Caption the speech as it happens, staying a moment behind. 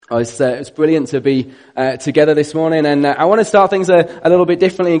Oh, it's brilliant to be together this morning, and I want to start things a little bit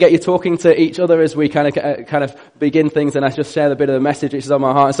differently and get you talking to each other as we kind of begin things, and I just share a bit of the message which is on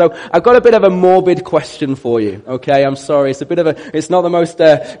my heart. So I've got a bit of a morbid question for you. Okay, I'm sorry, it's not the most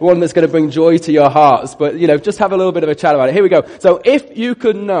one that's going to bring joy to your hearts, but just have a little bit of a chat about it. Here we go. So if you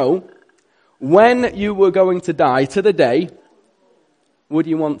could know when you were going to die to the day, would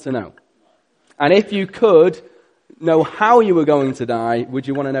you want to know? And if you could know how you were going to die, would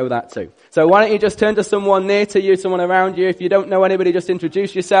you want to know that too? So why don't you just turn to someone near to you, someone around you. If you don't know anybody, just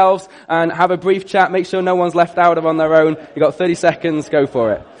introduce yourselves and have a brief chat. Make sure no one's left out of on their own. You've got 30 seconds, go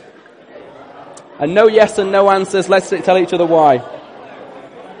for it. And no yes and no answers. Let's tell each other why.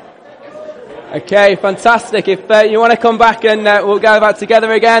 Okay, fantastic. If you want to come back and we'll go back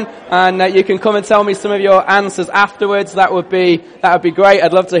together again, and you can come and tell me some of your answers afterwards. That would be great.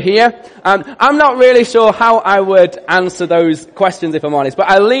 I'd love to hear. I'm not really sure how I would answer those questions, if I'm honest, but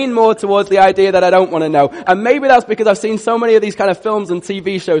I lean more towards the idea that I don't want to know. And maybe that's because I've seen so many of these kind of films and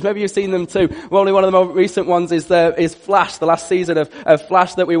TV shows. Maybe you've seen them too. Well, only one of the more recent ones is Flash, the last season of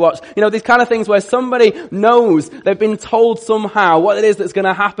Flash that we watched. These kind of things where somebody knows, they've been told somehow what it is that's going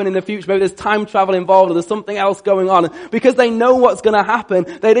to happen in the future. Maybe there's time travel involved or there's something else going on. Because they know what's going to happen,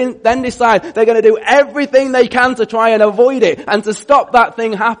 they then decide they're going to do everything they can to try and avoid it and to stop that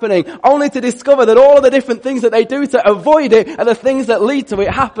thing happening, only to discover that all of the different things that they do to avoid it are the things that lead to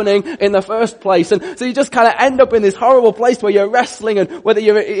it happening in the first place. And so you just kind of end up in this horrible place where you're wrestling, and whether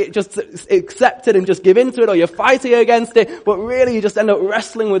you're just accept it and just give into it or you're fighting against it, but really you just end up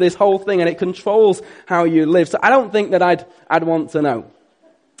wrestling with this whole thing, and it controls how you live. So I don't think that I'd want to know.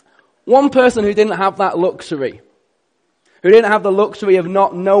 One person who didn't have that luxury, who didn't have the luxury of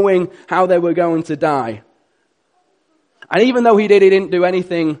not knowing how they were going to die, and even though he didn't do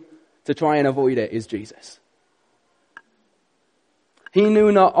anything to try and avoid it, is Jesus. He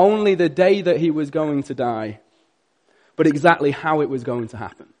knew not only the day that he was going to die, but exactly how it was going to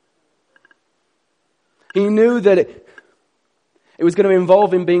happen. He knew that it was going to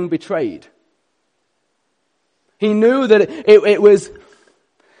involve him being betrayed. He knew that it was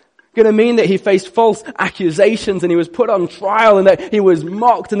going to mean that he faced false accusations and he was put on trial and that he was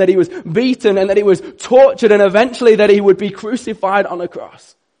mocked and that he was beaten and that he was tortured and eventually that he would be crucified on a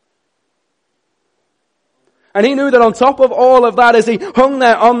cross. And he knew that on top of all of that, as he hung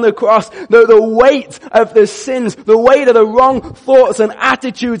there on the cross, the weight of the sins, the weight of the wrong thoughts and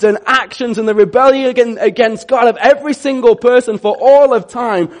attitudes and actions and the rebellion against God of every single person for all of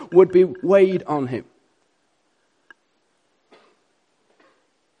time would be weighed on him.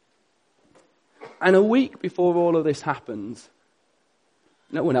 And a week before all of this happens,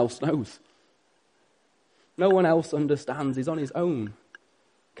 no one else knows. No one else understands. He's on his own,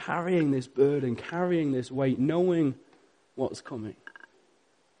 carrying this burden, carrying this weight, knowing what's coming.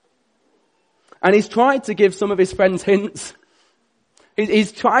 And he's tried to give some of his friends hints.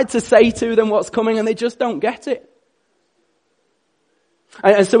 He's tried to say to them what's coming, and they just don't get it.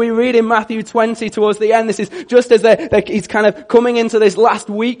 And so we read in Matthew 20 towards the end, this is just as he's kind of coming into this last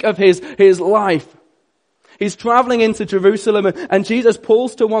week of his life. He's traveling into Jerusalem, and Jesus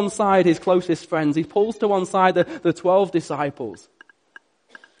pulls to one side his closest friends. He pulls to one side the 12 disciples.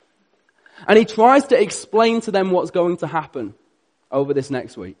 And he tries to explain to them what's going to happen over this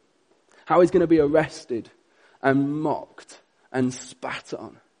next week. How he's going to be arrested and mocked and spat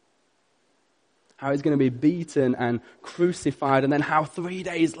on. How he's going to be beaten and crucified, and then how 3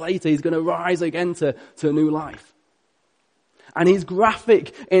 days later he's going to rise again to new life. And he's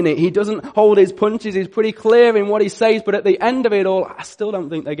graphic in it. He doesn't hold his punches. He's pretty clear in what he says, but at the end of it all, I still don't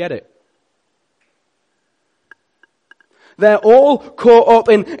think they get it. They're all caught up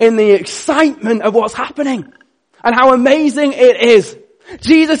in the excitement of what's happening and how amazing it is.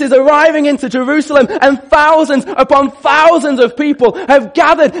 Jesus is arriving into Jerusalem, and thousands upon thousands of people have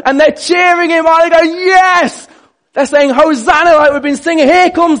gathered, and they're cheering him on. They go, yes! They're saying, Hosanna, like we've been singing. Here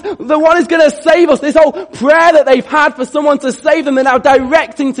comes the one who's going to save us. This whole prayer that they've had for someone to save them, they're now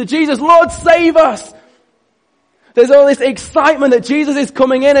directing to Jesus. Lord, save us. There's all this excitement that Jesus is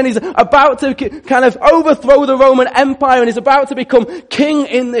coming in, and he's about to kind of overthrow the Roman Empire, and he's about to become king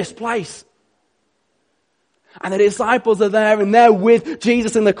in this place. And the disciples are there, and they're with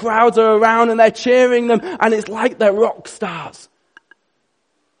Jesus, and the crowds are around, and they're cheering them, and it's like they're rock stars.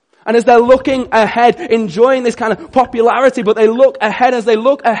 And as they're looking ahead, enjoying this kind of popularity, but they look ahead, as they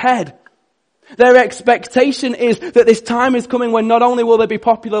look ahead, their expectation is that this time is coming when not only will they be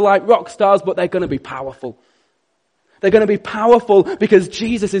popular like rock stars, but they're going to be powerful. They're going to be powerful because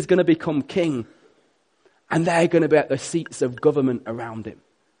Jesus is going to become king. And they're going to be at the seats of government around him.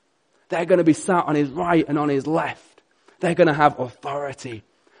 They're going to be sat on his right and on his left. They're going to have authority.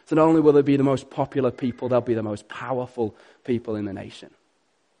 So not only will they be the most popular people, they'll be the most powerful people in the nation.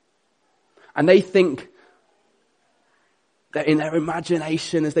 And they think that in their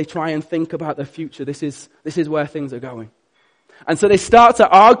imagination, as they try and think about the future, this is where things are going. And so they start to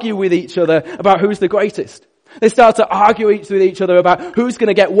argue with each other about who's the greatest. They start to argue with each other about who's going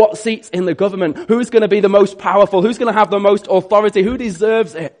to get what seats in the government, who's going to be the most powerful, who's going to have the most authority, who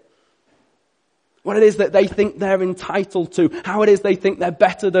deserves it. What it is that they think they're entitled to, how it is they think they're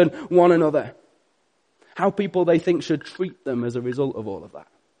better than one another, how people they think should treat them as a result of all of that.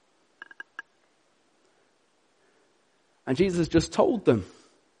 And Jesus has just told them,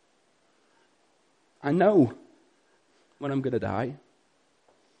 I know when I'm going to die.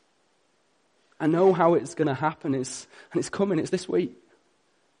 I know how it's going to happen, and it's coming, it's this week.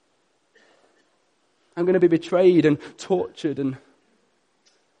 I'm going to be betrayed and tortured and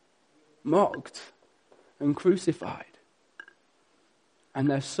mocked and crucified. And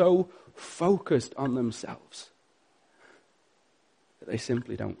they're so focused on themselves that they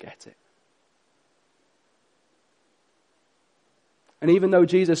simply don't get it. And even though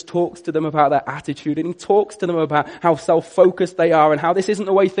Jesus talks to them about their attitude, and he talks to them about how self-focused they are and how this isn't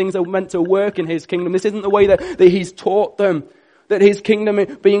the way things are meant to work in his kingdom, this isn't the way that he's taught them, that his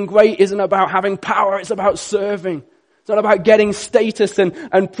kingdom being great isn't about having power, it's about serving. It's not about getting status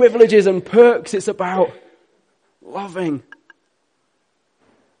and privileges and perks, it's about loving.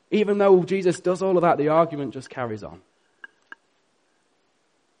 Even though Jesus does all of that, the argument just carries on.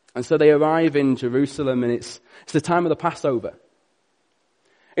 And so they arrive in Jerusalem, and it's the time of the Passover.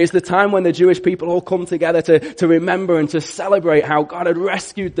 It's the time when the Jewish people all come together to remember and to celebrate how God had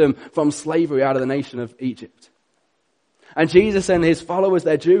rescued them from slavery out of the nation of Egypt. And Jesus and his followers,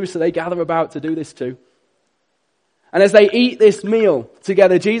 they're Jews, so they gather about to do this too. And as they eat this meal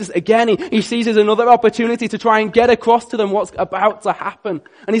together, Jesus, again, he seizes another opportunity to try and get across to them what's about to happen.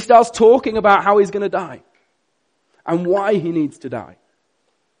 And he starts talking about how he's going to die and why he needs to die.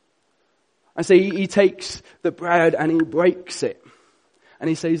 And so he takes the bread and he breaks it. And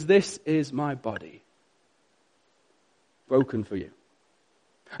he says, this is my body, broken for you.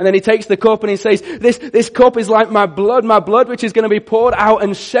 And then he takes the cup and he says, this cup is like my blood which is going to be poured out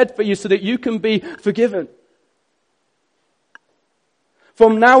and shed for you so that you can be forgiven.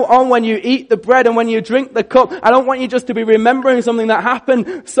 From now on, when you eat the bread and when you drink the cup, I don't want you just to be remembering something that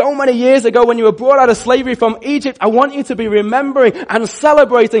happened so many years ago when you were brought out of slavery from Egypt. I want you to be remembering and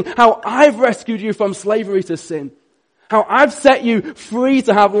celebrating how I've rescued you from slavery to sin. How I've set you free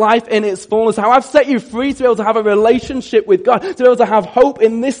to have life in its fullness. How I've set you free to be able to have a relationship with God. To be able to have hope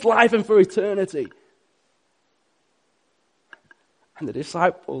in this life and for eternity. And the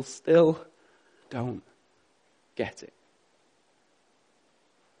disciples still don't get it.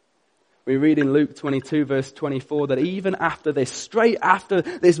 We read in Luke 22 verse 24 that even after this, straight after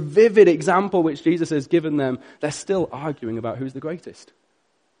this vivid example which Jesus has given them, they're still arguing about who's the greatest.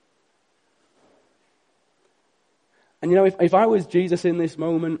 And you know, if I was Jesus in this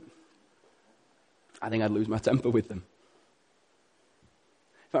moment, I think I'd lose my temper with them.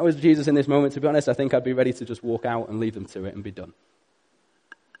 If I was Jesus in this moment, to be honest, I think I'd be ready to just walk out and leave them to it and be done.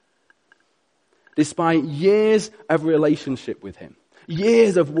 Despite years of relationship with him,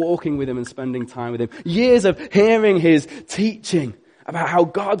 years of walking with him and spending time with him, years of hearing his teaching about how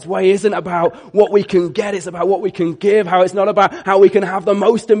God's way isn't about what we can get, it's about what we can give, how it's not about how we can have the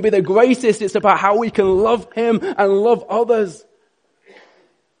most and be the greatest, it's about how we can love him and love others.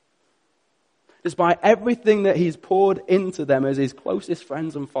 Despite everything that he's poured into them as his closest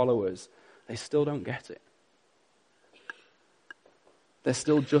friends and followers, they still don't get it. They're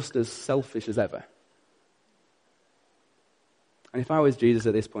still just as selfish as ever. And if I was Jesus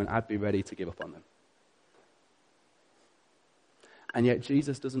at this point, I'd be ready to give up on them. And yet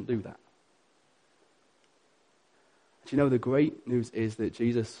Jesus doesn't do that. Do you know the great news is that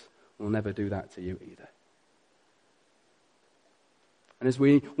Jesus will never do that to you either. And as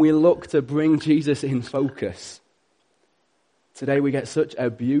we look to bring Jesus in focus, today we get such a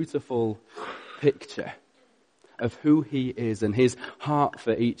beautiful picture of who he is and his heart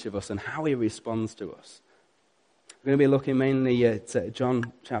for each of us and how he responds to us. We're going to be looking mainly at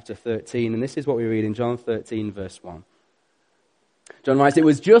John chapter 13, and this is what we read in John 13 verse 1. John writes, it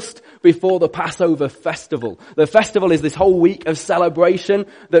was just before the Passover festival. The festival is this whole week of celebration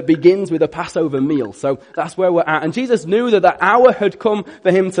that begins with a Passover meal. So that's where we're at. And Jesus knew that the hour had come for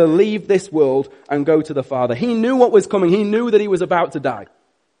him to leave this world and go to the Father. He knew what was coming. He knew that he was about to die.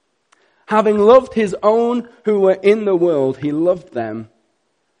 Having loved his own who were in the world, he loved them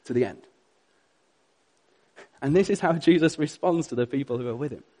to the end. And this is how Jesus responds to the people who are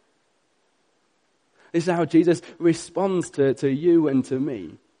with him. This is how Jesus responds to you and to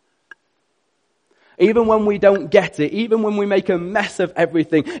me even when we don't get it, even when we make a mess of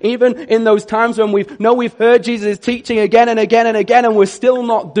everything, even in those times when we've heard Jesus' teaching again and again and again and we're still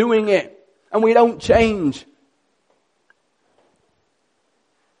not doing it and we don't change.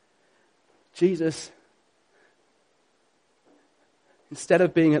 Jesus, instead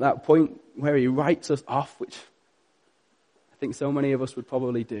of being at that point where he writes us off, which I think so many of us would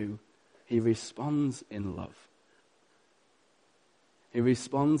probably do, he responds in love. He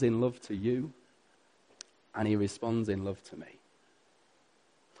responds in love to you, and he responds in love to me.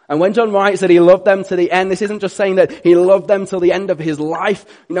 And when John writes that he loved them to the end, this isn't just saying that he loved them till the end of his life,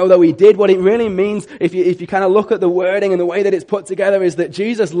 though he did. What it really means, if you kind of look at the wording and the way that it's put together, is that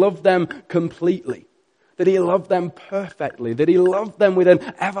Jesus loved them completely. That he loved them perfectly. That he loved them with an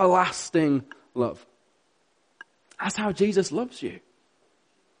everlasting love. That's how Jesus loves you.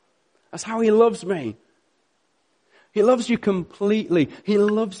 That's how he loves me. He loves you completely. He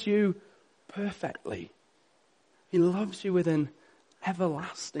loves you perfectly. He loves you with an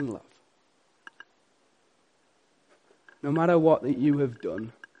everlasting love. No matter what that you have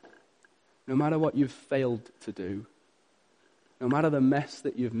done, no matter what you've failed to do, no matter the mess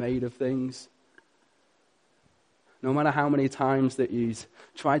that you've made of things, no matter how many times that he's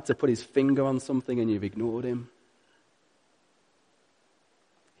tried to put his finger on something and you've ignored him,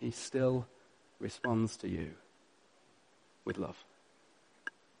 he still responds to you with love.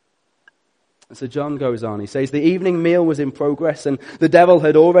 And so John goes on. He says, the evening meal was in progress and the devil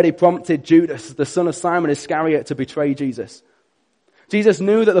had already prompted Judas, the son of Simon Iscariot, to betray Jesus. Jesus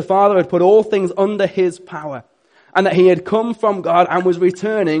knew that the Father had put all things under his power and that he had come from God and was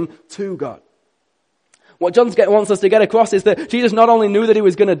returning to God. What John wants us to get across is that Jesus not only knew that he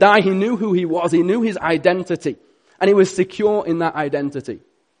was going to die, he knew who he was, he knew his identity, and he was secure in that identity.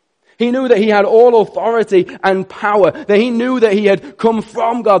 He knew that he had all authority and power, that he knew that he had come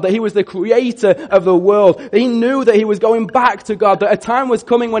from God, that he was the creator of the world. He knew that he was going back to God, that a time was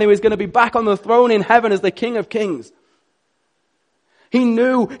coming when he was going to be back on the throne in heaven as the King of Kings. He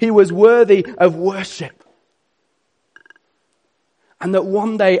knew he was worthy of worship. And that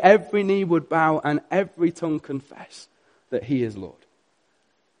one day every knee would bow and every tongue confess that he is Lord.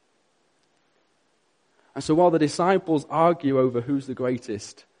 And so while the disciples argue over who's the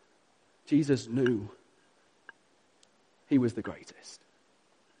greatest, Jesus knew he was the greatest.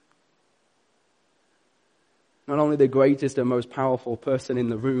 Not only the greatest and most powerful person in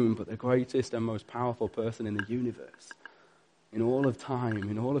the room, but the greatest and most powerful person in the universe, in all of time,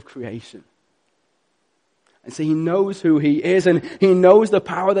 in all of creation. And so he knows who he is and he knows the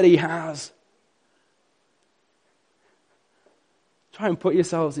power that he has. Try and put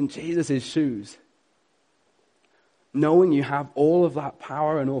yourselves in Jesus' shoes. Knowing you have all of that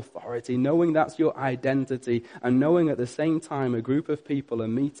power and authority, knowing that's your identity, and knowing at the same time a group of people are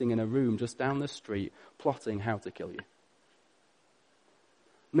meeting in a room just down the street plotting how to kill you.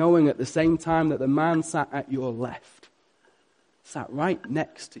 Knowing at the same time that the man sat at your left, sat right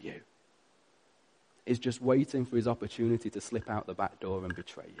next to you, is just waiting for his opportunity to slip out the back door and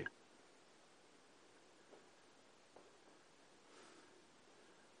betray you.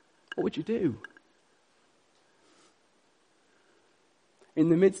 What would you do? In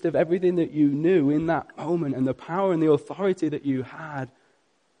the midst of everything that you knew in that moment and the power and the authority that you had,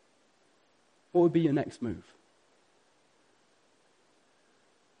 what would be your next move?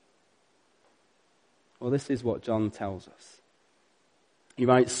 Well, this is what John tells us. He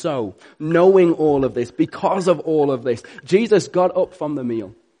writes, so, knowing all of this, because of all of this, Jesus got up from the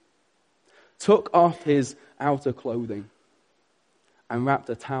meal, took off his outer clothing, and wrapped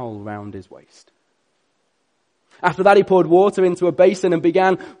a towel round his waist. After that, he poured water into a basin and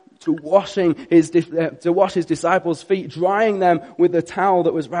began to wash his disciples' feet, drying them with the towel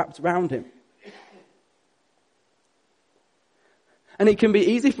that was wrapped around him. And it can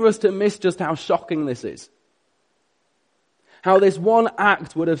be easy for us to miss just how shocking this is. How this one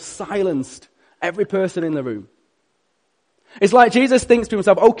act would have silenced every person in the room. It's like Jesus thinks to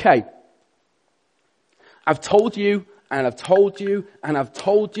himself, okay, I've told you, and I've told you, and I've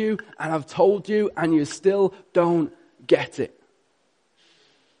told you, and I've told you, and you still don't get it.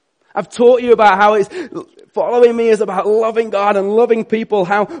 I've taught you about how following me is about loving God and loving people,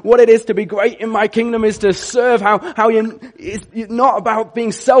 how what it is to be great in my kingdom is to serve, how it's not about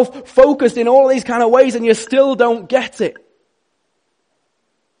being self-focused in all these kind of ways, and you still don't get it.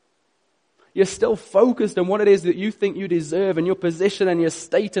 You're still focused on what it is that you think you deserve and your position and your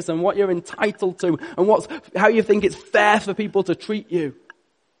status and what you're entitled to and how you think it's fair for people to treat you.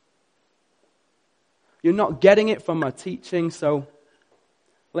 You're not getting it from my teaching, so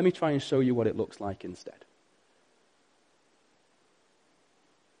let me try and show you what it looks like instead.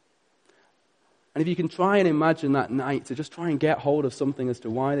 And if you can try and imagine that night, to just try and get hold of something as to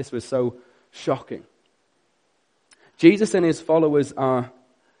why this was so shocking. Jesus and his followers are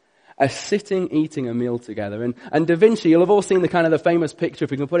sitting, eating a meal together. And Da Vinci, you'll have all seen the famous picture,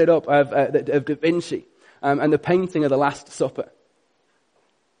 if we can put it up, of Da Vinci and the painting of the Last Supper.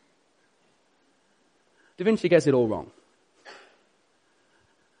 Da Vinci gets it all wrong.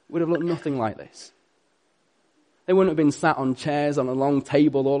 Would have looked nothing like this. They wouldn't have been sat on chairs on a long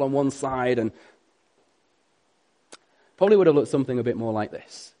table all on one side, and probably would have looked something a bit more like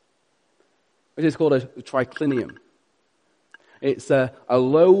this, which is called a triclinium. It's a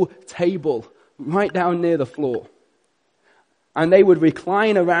low table right down near the floor. And they would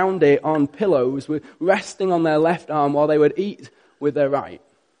recline around it on pillows, resting on their left arm while they would eat with their right.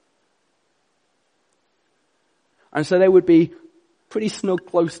 And so they would be pretty snug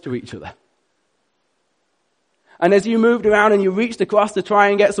close to each other. And as you moved around and you reached across to try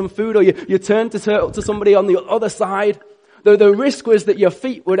and get some food, or you turned to somebody on the other side, the risk was that your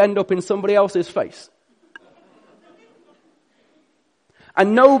feet would end up in somebody else's face.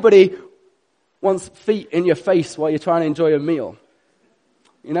 And nobody wants feet in your face while you're trying to enjoy a meal.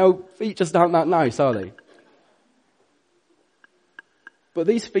 You know, feet just aren't that nice, are they? But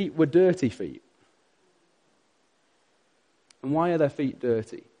these feet were dirty feet. And why are their feet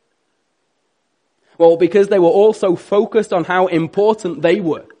dirty? Well, because they were also focused on how important they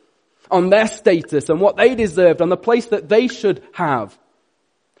were, on their status and what they deserved, on the place that they should have.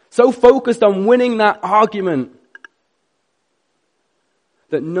 So focused on winning that argument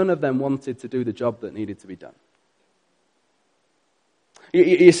that none of them wanted to do the job that needed to be done.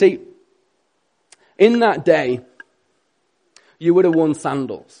 You see, in that day, you would have worn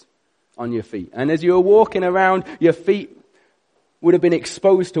sandals on your feet. And as you were walking around, your feet would have been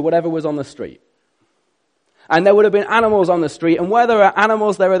exposed to whatever was on the street. And there would have been animals on the street. And where there are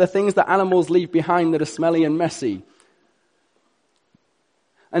animals, there are the things that animals leave behind that are smelly and messy.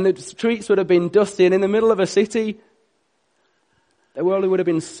 And the streets would have been dusty. And in the middle of a city, there would have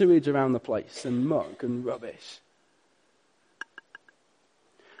been sewage around the place and muck and rubbish.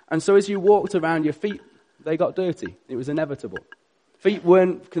 And so as you walked around, your feet, they got dirty. It was inevitable. Feet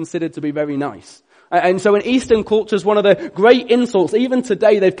weren't considered to be very nice. And so in Eastern cultures, one of the great insults, even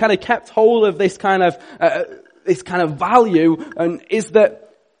today, they've kind of kept hold of this kind of value, and is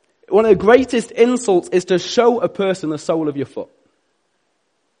that one of the greatest insults is to show a person the sole of your foot.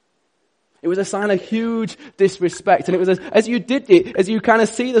 It was a sign of huge disrespect. And it was as you did it, as you kind of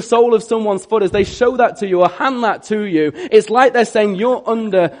see the sole of someone's foot, as they show that to you or hand that to you, it's like they're saying, you're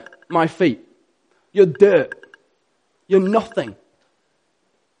under my feet. You're dirt. You're nothing.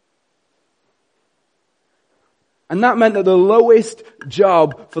 And that meant that the lowest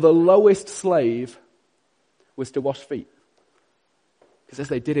job for the lowest slave was to wash feet. Because as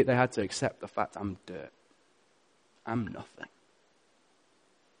they did it, they had to accept the fact, I'm dirt. I'm nothing.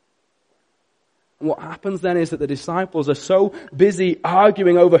 And what happens then is that the disciples are so busy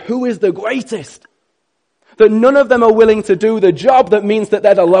arguing over who is the greatest, that none of them are willing to do the job that means that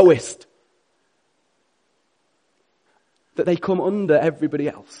they're the lowest. That they come under everybody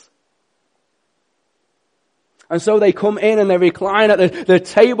else. And so they come in and they recline at the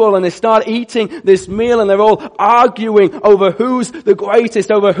table and they start eating this meal, and they're all arguing over who's the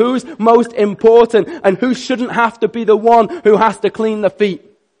greatest, over who's most important, and who shouldn't have to be the one who has to clean the feet.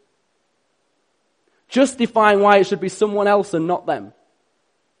 Justifying why it should be someone else and not them.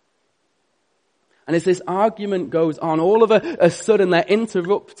 And as this argument goes on, all of a sudden they're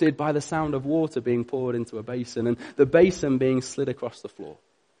interrupted by the sound of water being poured into a basin, and the basin being slid across the floor.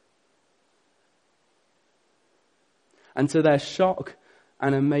 And to their shock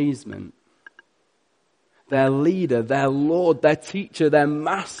and amazement, their leader, their Lord, their teacher, their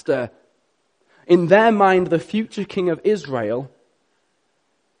master, in their mind the future king of Israel,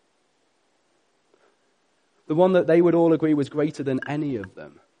 the one that they would all agree was greater than any of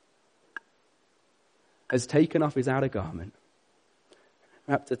them, has taken off his outer garment,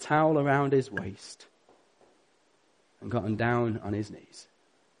 wrapped a towel around his waist, and gotten down on his knees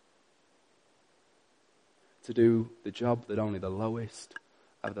to do the job that only the lowest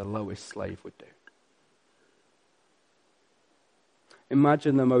of the lowest slave would do.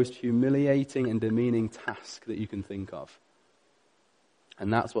 Imagine the most humiliating and demeaning task that you can think of.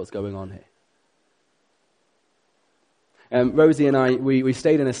 And that's what's going on here. Rosie and I, we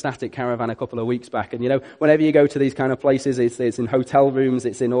stayed in a static caravan a couple of weeks back, and whenever you go to these kind of places, it's in hotel rooms,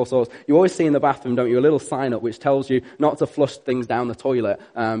 it's in all sorts, you always see in the bathroom, don't you, a little sign up which tells you not to flush things down the toilet,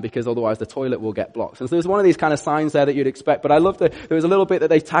 because otherwise the toilet will get blocked. And so there's one of these kind of signs there that you'd expect, but I loved it. There was a little bit that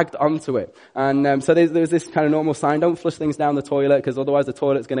they tagged onto it. And so there was this kind of normal sign, don't flush things down the toilet, because otherwise the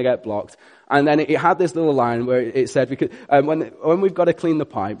toilet's going to get blocked. And then it had this little line where it said, when we've got to clean the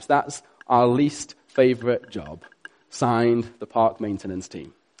pipes, that's our least favorite job. Signed, the park maintenance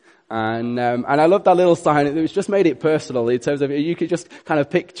team. And I love that little sign. It was just made it personal in terms of you could just kind of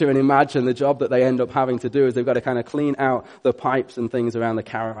picture and imagine the job that they end up having to do is they've got to kind of clean out the pipes and things around the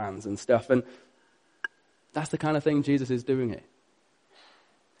caravans and stuff. And that's the kind of thing Jesus is doing here.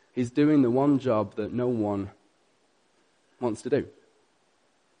 He's doing the one job that no one wants to do.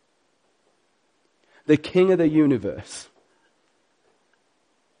 The King of the universe.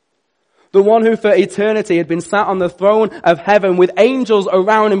 The one who for eternity had been sat on the throne of heaven with angels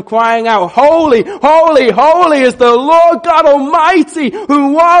around him crying out, "Holy, holy, holy is the Lord God Almighty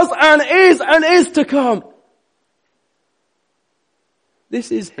who was and is to come."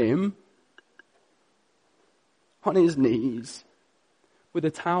 This is him on his knees with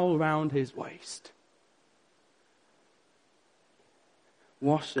a towel round his waist,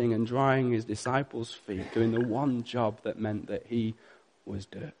 washing and drying his disciples' feet, doing the one job that meant that he was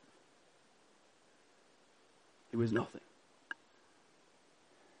dirt. He was nothing.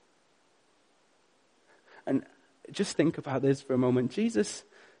 And just think about this for a moment. Jesus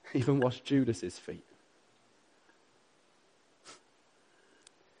even washed Judas's feet.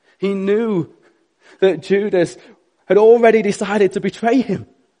 He knew that Judas had already decided to betray him.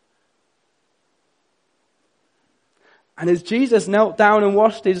 And as Jesus knelt down and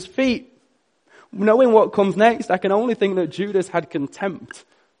washed his feet, knowing what comes next, I can only think that Judas had contempt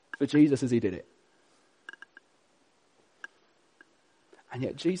for Jesus as he did it. And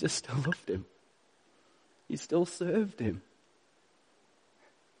yet Jesus still loved him. He still served him.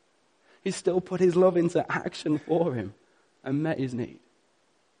 He still put his love into action for him and met his need.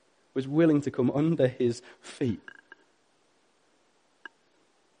 Was willing to come under his feet.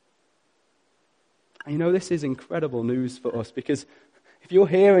 And this is incredible news for us, because if you're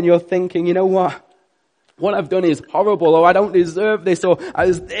here and you're thinking, you know what I've done is horrible, or I don't deserve this, or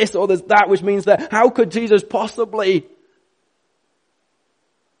there's this, or there's that, which means that how could Jesus possibly?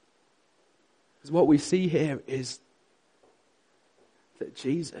 Because what we see here is that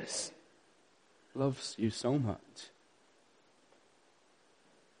Jesus loves you so much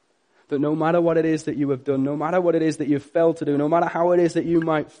that no matter what it is that you have done, no matter what it is that you've failed to do, no matter how it is that you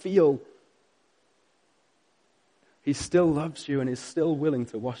might feel, he still loves you and is still willing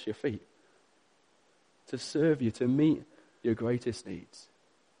to wash your feet, to serve you, to meet your greatest needs.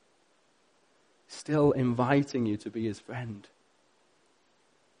 Still inviting you to be his friend.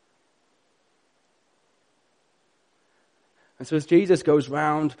 And so as Jesus goes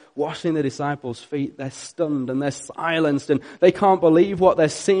round washing the disciples' feet, they're stunned and they're silenced and they can't believe what they're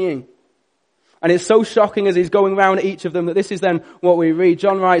seeing. And it's so shocking as he's going round each of them that this is then what we read.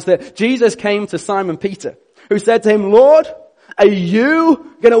 John writes that Jesus came to Simon Peter, who said to him, "Lord, are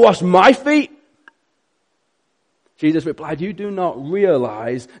you going to wash my feet?" Jesus replied, "You do not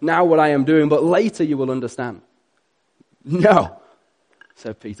realize now what I am doing, but later you will understand." "No,"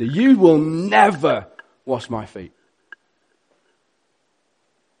 said Peter, "you will never wash my feet."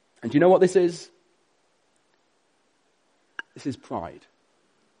 And do you know what this is? This is pride.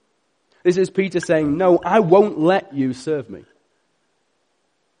 This is Peter saying, "No, I won't let you serve me.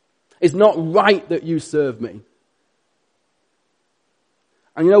 It's not right that you serve me."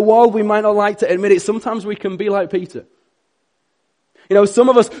 And while we might not like to admit it, sometimes we can be like Peter. Some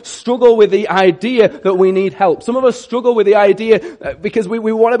of us struggle with the idea that we need help. Some of us struggle with the idea because we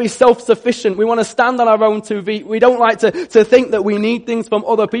want to be self-sufficient. We want to stand on our own 2 feet. We don't like to think that we need things from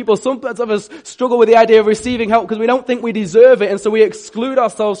other people. Some of us struggle with the idea of receiving help because we don't think we deserve it, and so we exclude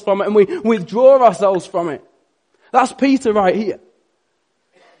ourselves from it and we withdraw ourselves from it. That's Peter right here.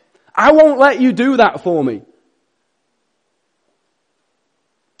 I won't let you do that for me.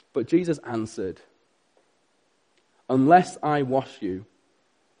 But Jesus answered, "Unless I wash you,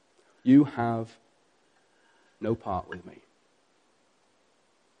 you have no part with me."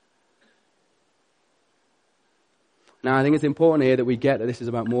 Now, I think it's important here that we get that this is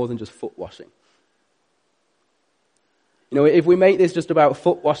about more than just foot washing. If we make this just about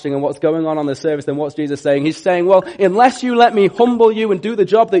foot washing and what's going on the service, then what's Jesus saying? He's saying, well, unless you let me humble you and do the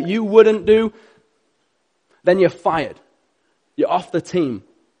job that you wouldn't do, then you're fired. You're off the team.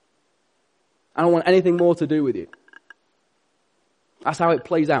 I don't want anything more to do with you. That's how it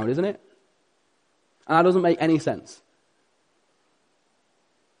plays out, isn't it? And that doesn't make any sense.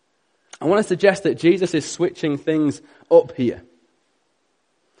 I want to suggest that Jesus is switching things up here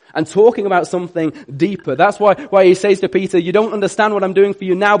and talking about something deeper. That's why he says to Peter, you don't understand what I'm doing for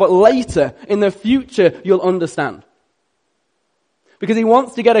you now, but later, in the future, you'll understand. Because he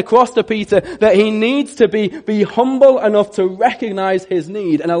wants to get across to Peter that he needs to be humble enough to recognize his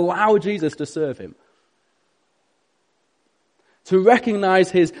need and allow Jesus to serve him. To recognize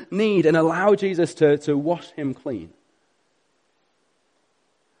his need and allow Jesus to wash him clean.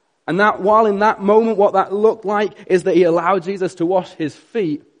 And that while in that moment what that looked like is that he allowed Jesus to wash his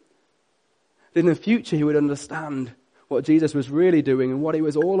feet, in the future he would understand what Jesus was really doing and what he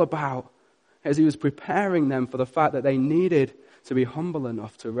was all about as he was preparing them for the fact that they needed to be humble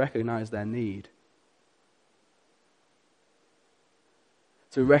enough to recognize their need.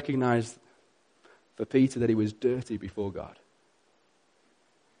 To recognize for Peter that he was dirty before God.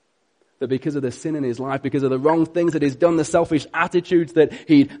 That because of the sin in his life, because of the wrong things that he's done, the selfish attitudes that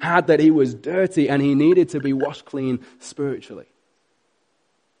he'd had, that he was dirty and he needed to be washed clean spiritually.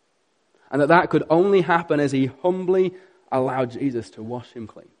 And that could only happen as he humbly allowed Jesus to wash him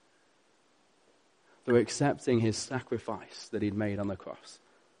clean. Through accepting his sacrifice that he'd made on the cross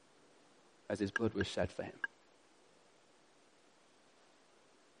as his blood was shed for him.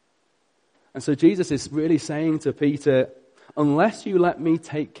 And so Jesus is really saying to Peter, unless you let me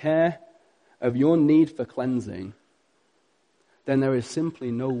take care of your need for cleansing, then there is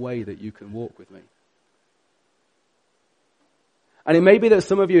simply no way that you can walk with me. And it may be that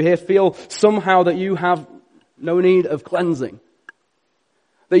some of you here feel somehow that you have no need of cleansing.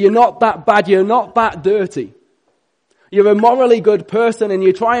 That you're not that bad, you're not that dirty. You're a morally good person and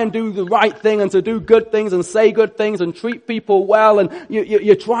you try and do the right thing and to do good things and say good things and treat people well and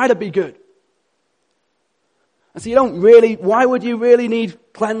you try to be good. And so why would you really need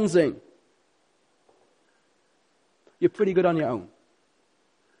cleansing? You're pretty good on your own.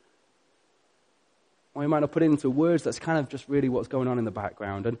 Or you might not put it into words, that's kind of just really what's going on in the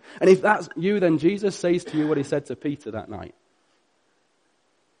background. And if that's you, then Jesus says to you what he said to Peter that night.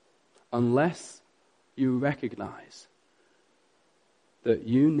 Unless you recognize that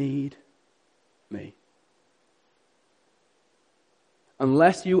you need me.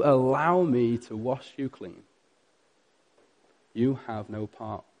 Unless you allow me to wash you clean, you have no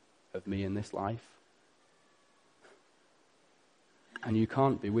part of me in this life. And you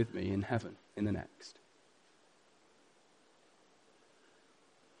can't be with me in heaven in the next.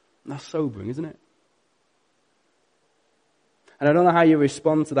 And that's sobering, isn't it? And I don't know how you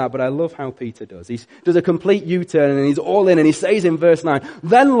respond to that, but I love how Peter does. He does a complete U-turn and he's all in and he says in verse 9,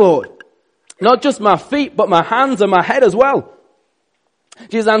 then Lord, not just my feet, but my hands and my head as well.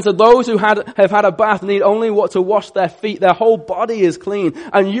 Jesus answered, those who have had a bath need only to wash their feet. Their whole body is clean,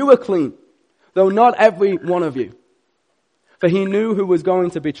 and you are clean, though not every one of you. For he knew who was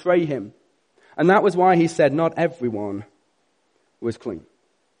going to betray him. And that was why he said not everyone was clean.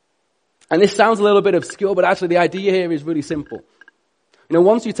 And this sounds a little bit obscure, but actually the idea here is really simple. You know,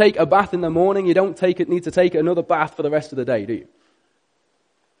 once you take a bath in the morning, you don't need to take another bath for the rest of the day, do you?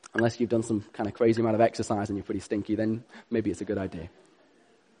 Unless you've done some kind of crazy amount of exercise and you're pretty stinky, then maybe it's a good idea.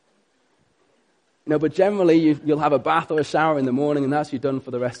 No, but generally you'll have a bath or a shower in the morning and that's you done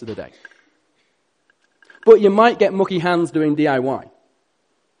for the rest of the day. But you might get mucky hands doing DIY.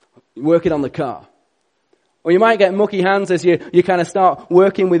 Working on the car. Or you might get mucky hands as you kind of start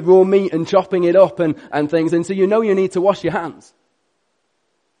working with raw meat and chopping it up and things. And so you know you need to wash your hands.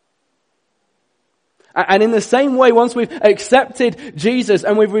 And in the same way, once we've accepted Jesus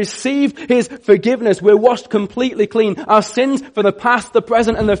and we've received his forgiveness, we're washed completely clean. Our sins for the past, the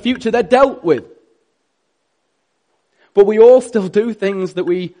present, and the future, they're dealt with. But we all still do things that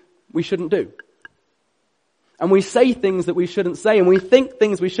we shouldn't do. And we say things that we shouldn't say, and we think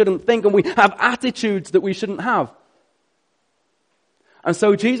things we shouldn't think, and we have attitudes that we shouldn't have. And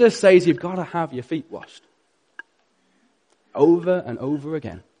so Jesus says you've got to have your feet washed. Over and over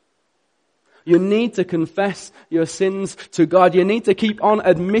again. You need to confess your sins to God. You need to keep on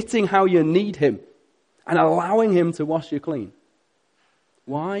admitting how you need him and allowing him to wash you clean.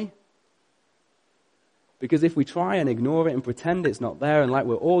 Why? Because if we try and ignore it and pretend it's not there and like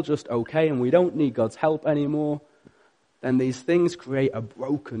we're all just okay and we don't need God's help anymore, then these things create a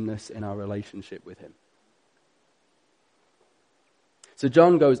brokenness in our relationship with him. So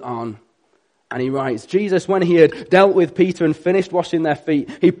John goes on and he writes, Jesus, when he had dealt with Peter and finished washing their feet,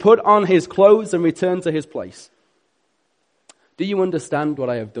 he put on his clothes and returned to his place. Do you understand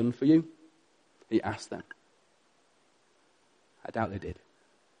what I have done for you? He asked them. I doubt they did.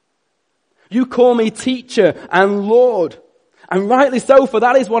 You call me teacher and Lord, And rightly so, for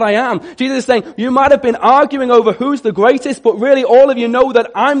that is what I am. Jesus is saying, you might have been arguing over who's the greatest, but really all of you know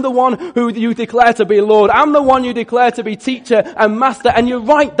that I'm the one who you declare to be Lord. I'm the one you declare to be teacher and master. And you're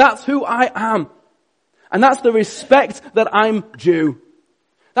right, that's who I am. And that's the respect that I'm due.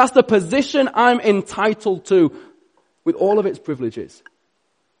 That's the position I'm entitled to with all of its privileges.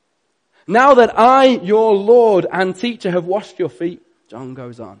 Now that I, your Lord and teacher, have washed your feet, John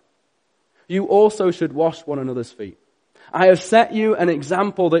goes on, you also should wash one another's feet. I have set you an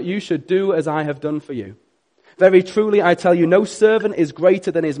example that you should do as I have done for you. Very truly I tell you, no servant is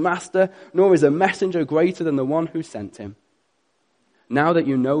greater than his master, nor is a messenger greater than the one who sent him. Now that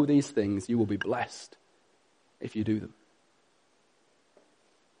you know these things, you will be blessed if you do them.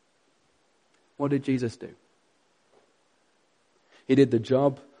 What did Jesus do? He did the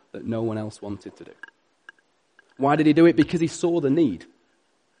job that no one else wanted to do. Why did he do it? Because he saw the need.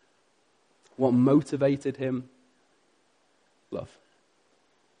 What motivated him? Love.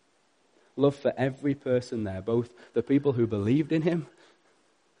 Love for every person there, both the people who believed in him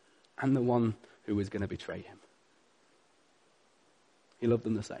and the one who was going to betray him. He loved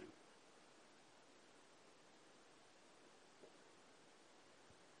them the same.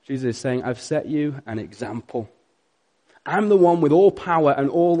 Jesus is saying, I've set you an example. I'm the one with all power and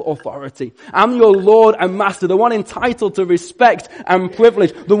all authority. I'm your Lord and Master, the one entitled to respect and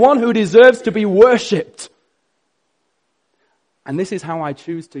privilege, the one who deserves to be worshipped. And this is how I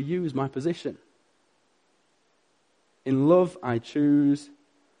choose to use my position. In love, I choose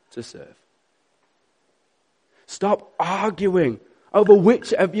to serve. Stop arguing over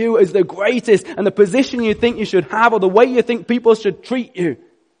which of you is the greatest and the position you think you should have or the way you think people should treat you.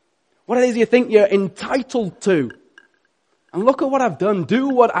 What it is you think you're entitled to. And look at what I've done. Do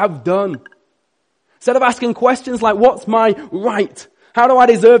what I've done. Instead of asking questions like, what's my right? How do I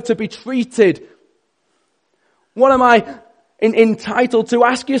deserve to be treated? What am I entitled to?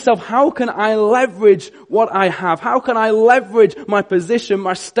 Ask yourself, how can I leverage what I have? How can I leverage my position,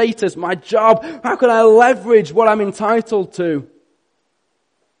 my status, my job? How can I leverage what I'm entitled to?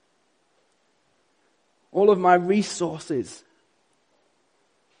 All of my resources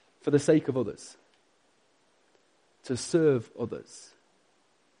for the sake of others. To serve others.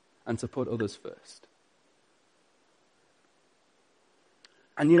 And to put others first.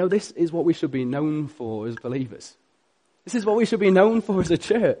 And you know, this is what we should be known for as believers. This is what we should be known for as a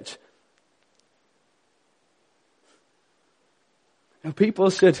church. You know, people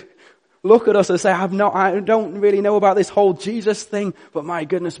should look at us and say, I don't really know about this whole Jesus thing, but my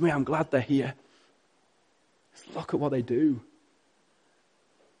goodness me, I'm glad they're here. Just look at what they do.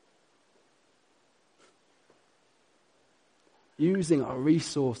 Using our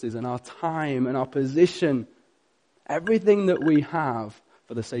resources and our time and our position, everything that we have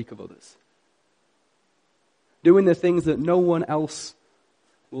for the sake of others. Doing the things that no one else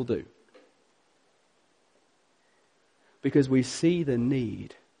will do. Because we see the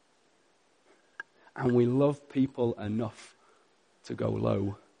need and we love people enough to go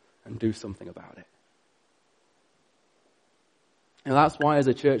low and do something about it. And that's why as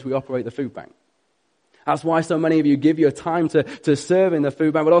a church we operate the food bank. That's why so many of you give your time to serve in the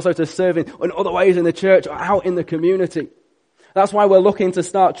food bank, but also to serve in other ways in the church or out in the community. That's why we're looking to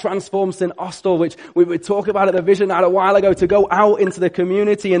start Transform St Austell, which we talked about at the Vision Night a while ago, to go out into the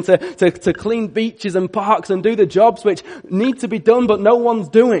community and to clean beaches and parks and do the jobs which need to be done, but no one's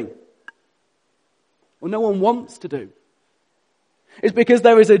doing. Or no one wants to do. It's because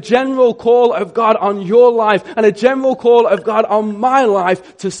there is a general call of God on your life and a general call of God on my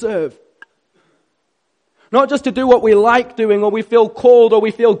life to serve. Not just to do what we like doing or we feel called or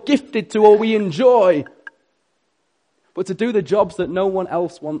we feel gifted to or we enjoy, but to do the jobs that no one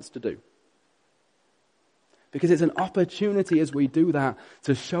else wants to do. Because it's an opportunity as we do that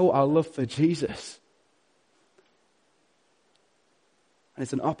to show our love for Jesus. And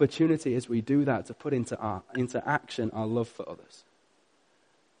it's an opportunity as we do that to put into action our love for others.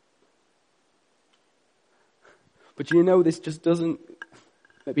 But you know, this just doesn't,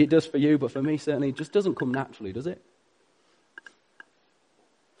 maybe it does for you, but for me certainly, it just doesn't come naturally, does it?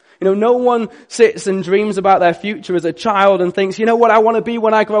 You know, no one sits and dreams about their future as a child and thinks, you know what I want to be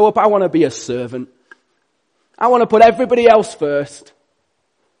when I grow up? I want to be a servant. I want to put everybody else first.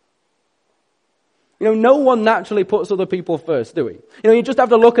 You know, no one naturally puts other people first, do we? You know, you just have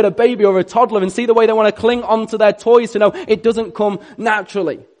to look at a baby or a toddler and see the way they want to cling onto their toys to know it doesn't come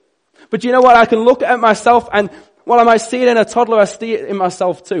naturally. But you know what? I can look at myself and while I might see it in a toddler, I see it in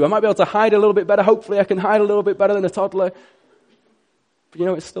myself too. I might be able to hide a little bit better. Hopefully I can hide a little bit better than a toddler. But you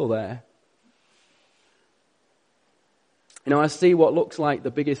know, it's still there. You know, I see what looks like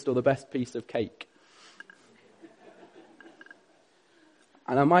the biggest or the best piece of cake.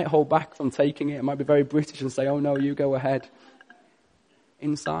 And I might hold back from taking it. I might be very British and say, oh no, you go ahead.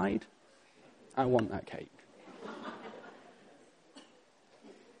 Inside, I want that cake.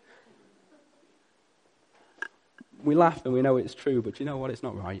 We laugh and we know it's true, but you know what? It's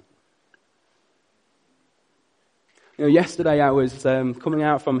not right. You know, yesterday I was coming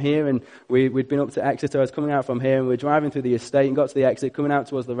out from here, and we'd been up to Exeter. I was coming out from here, and we were driving through the estate and got to the exit, coming out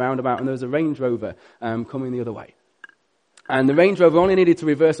towards the roundabout, and there was a Range Rover coming the other way. And the Range Rover only needed to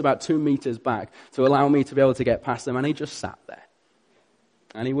reverse about 2 meters back to allow me to be able to get past them, and he just sat there.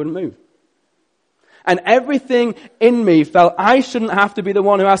 And he wouldn't move. And everything in me felt I shouldn't have to be the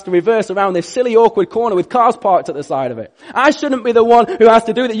one who has to reverse around this silly, awkward corner with cars parked at the side of it. I shouldn't be the one who has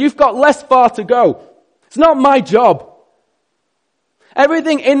to do that. You've got less far to go. It's not my job.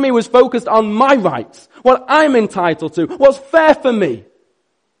 Everything in me was focused on my rights, what I'm entitled to, what's fair for me.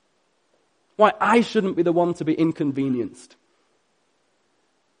 Why I shouldn't be the one to be inconvenienced.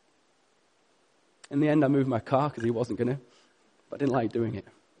 In the end, I moved my car because he wasn't going to, but I didn't like doing it.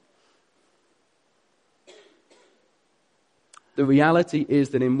 The reality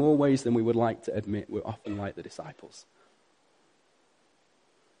is that in more ways than we would like to admit, we're often like the disciples.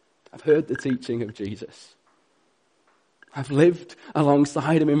 I've heard the teaching of Jesus. I've lived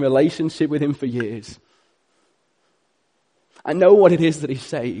alongside him in relationship with him for years. I know what it is that he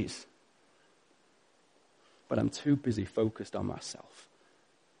says. But I'm too busy focused on myself.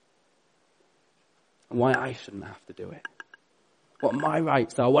 And why I shouldn't have to do it. What my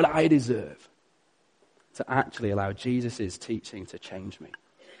rights are, what I deserve. To actually allow Jesus' teaching to change me.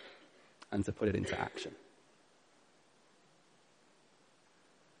 And to put it into action.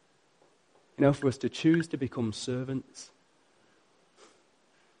 You know, for us to choose to become servants.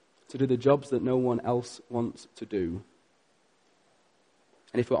 To do the jobs that no one else wants to do.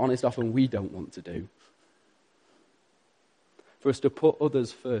 And if we're honest, often we don't want to do. For us to put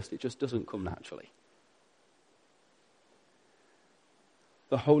others first, it just doesn't come naturally.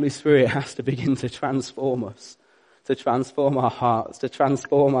 The Holy Spirit has to begin to transform us, to transform our hearts, to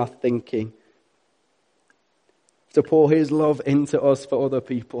transform our thinking, to pour his love into us for other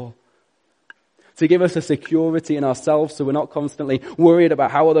people, to give us a security in ourselves so we're not constantly worried about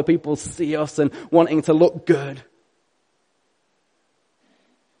how other people see us and wanting to look good.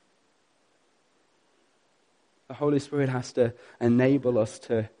 The Holy Spirit has to enable us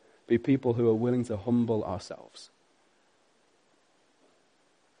to be people who are willing to humble ourselves.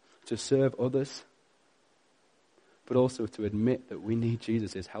 To serve others, but also to admit that we need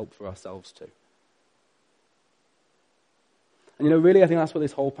Jesus' help for ourselves too. And you know, really, I think that's what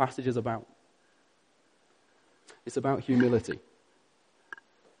this whole passage is about. It's about humility.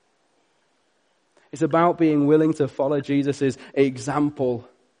 It's about being willing to follow Jesus' example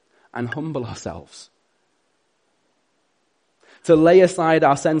and humble ourselves. To lay aside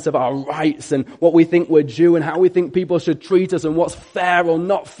our sense of our rights and what we think we're due and how we think people should treat us and what's fair or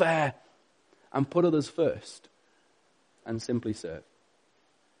not fair. And put others first. And simply serve.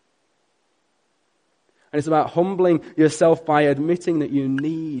 And it's about humbling yourself by admitting that you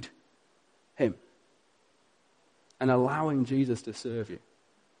need him. And allowing Jesus to serve you.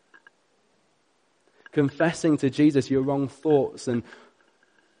 Confessing to Jesus your wrong thoughts and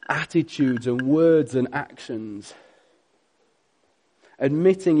attitudes and words and actions.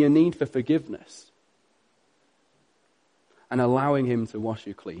 Admitting your need for forgiveness and allowing him to wash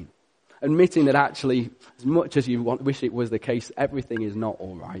you clean. Admitting that actually, as much as you wish it was the case, everything is not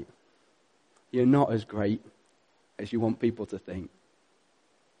all right. You're not as great as you want people to think.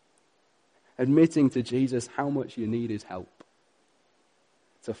 Admitting to Jesus how much you need his help.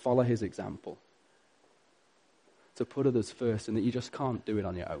 To follow his example. To put others first and that you just can't do it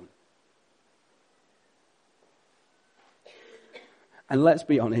on your own. And let's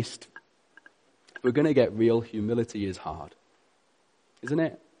be honest, if we're going to get real, humility is hard. Isn't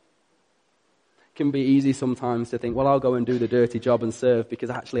it? It can be easy sometimes to think, well, I'll go and do the dirty job and serve because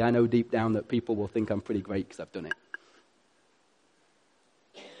actually I know deep down that people will think I'm pretty great because I've done it.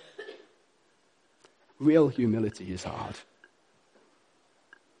 Real humility is hard.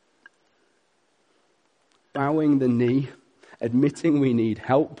 Bowing the knee, admitting we need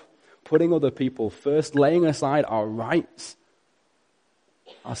help, putting other people first, laying aside our rights,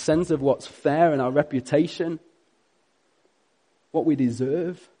 our sense of what's fair and our reputation, what we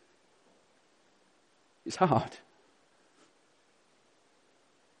deserve, is hard.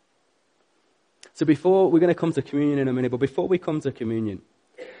 So we're going to come to communion in a minute, but before we come to communion,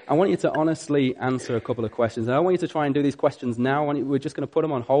 I want you to honestly answer a couple of questions. And I want you to try and do these questions now. We're just going to put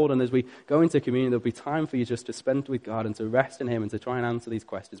them on hold, and as we go into communion, there'll be time for you just to spend with God and to rest in him and to try and answer these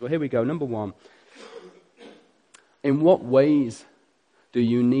questions. Well, here we go. Number one, in what ways Do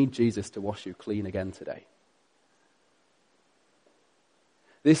you need Jesus to wash you clean again today?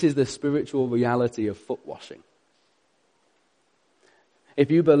 This is the spiritual reality of foot washing. If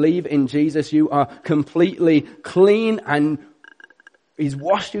you believe in Jesus, you are completely clean and He's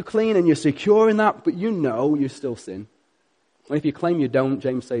washed you clean and you're secure in that, but you know you still sin. And if you claim you don't,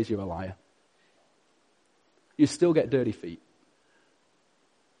 James says you're a liar. You still get dirty feet.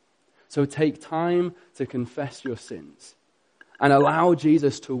 So take time to confess your sins and allow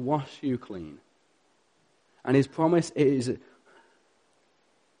Jesus to wash you clean. And His promise is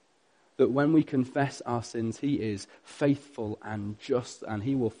that when we confess our sins, He is faithful and just, and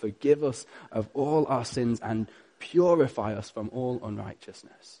He will forgive us of all our sins and purify us from all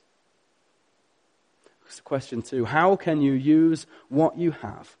unrighteousness. Question 2, how can you use what you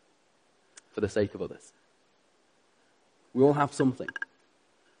have for the sake of others? We all have something.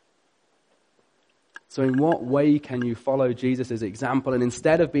 So in what way can you follow Jesus' example, and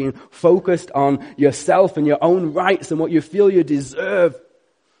instead of being focused on yourself and your own rights and what you feel you deserve,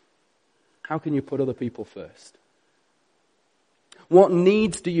 how can you put other people first? What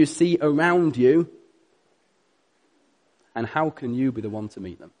needs do you see around you, and how can you be the one to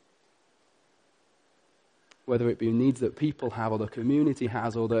meet them? Whether it be needs that people have, or the community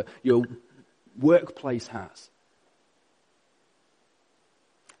has, or that your workplace has.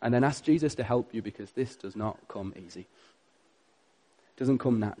 And then ask Jesus to help you, because this does not come easy. It doesn't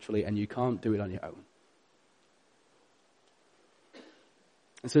come naturally, and you can't do it on your own.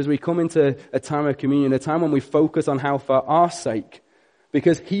 And so as we come into a time of communion, a time when we focus on how for our sake,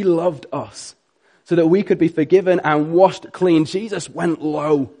 because He loved us, so that we could be forgiven and washed clean, Jesus went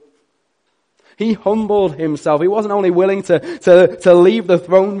low. He humbled Himself. He wasn't only willing to leave the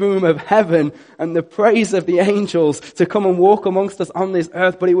throne room of heaven and the praise of the angels to come and walk amongst us on this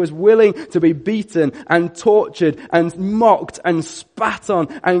earth, but He was willing to be beaten and tortured and mocked and spat on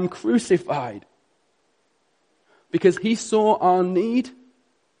and crucified. Because He saw our need.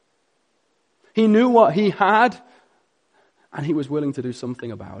 He knew what He had, and He was willing to do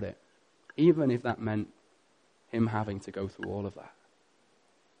something about it, even if that meant Him having to go through all of that.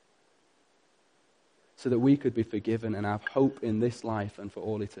 So that we could be forgiven and have hope in this life and for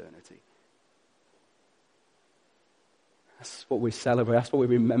all eternity. That's what we celebrate. That's what we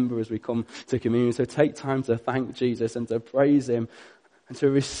remember as we come to communion. So take time to thank Jesus and to praise Him and to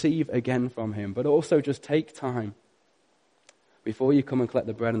receive again from Him. But also just take time before you come and collect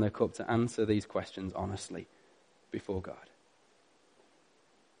the bread and the cup to answer these questions honestly before God.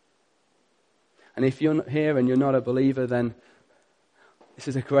 And if you're here and you're not a believer, then this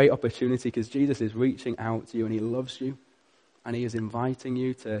is a great opportunity, because Jesus is reaching out to you and He loves you, and He is inviting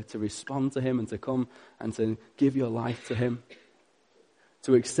you to respond to Him and to come and to give your life to Him,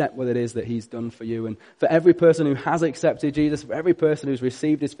 to accept what it is that He's done for you. And for every person who has accepted Jesus, for every person who's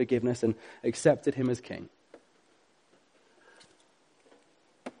received His forgiveness and accepted Him as King,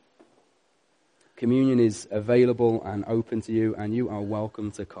 communion is available and open to you, and you are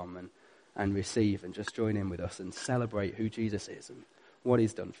welcome to come and receive and just join in with us and celebrate who Jesus is and what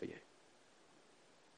He's done for you.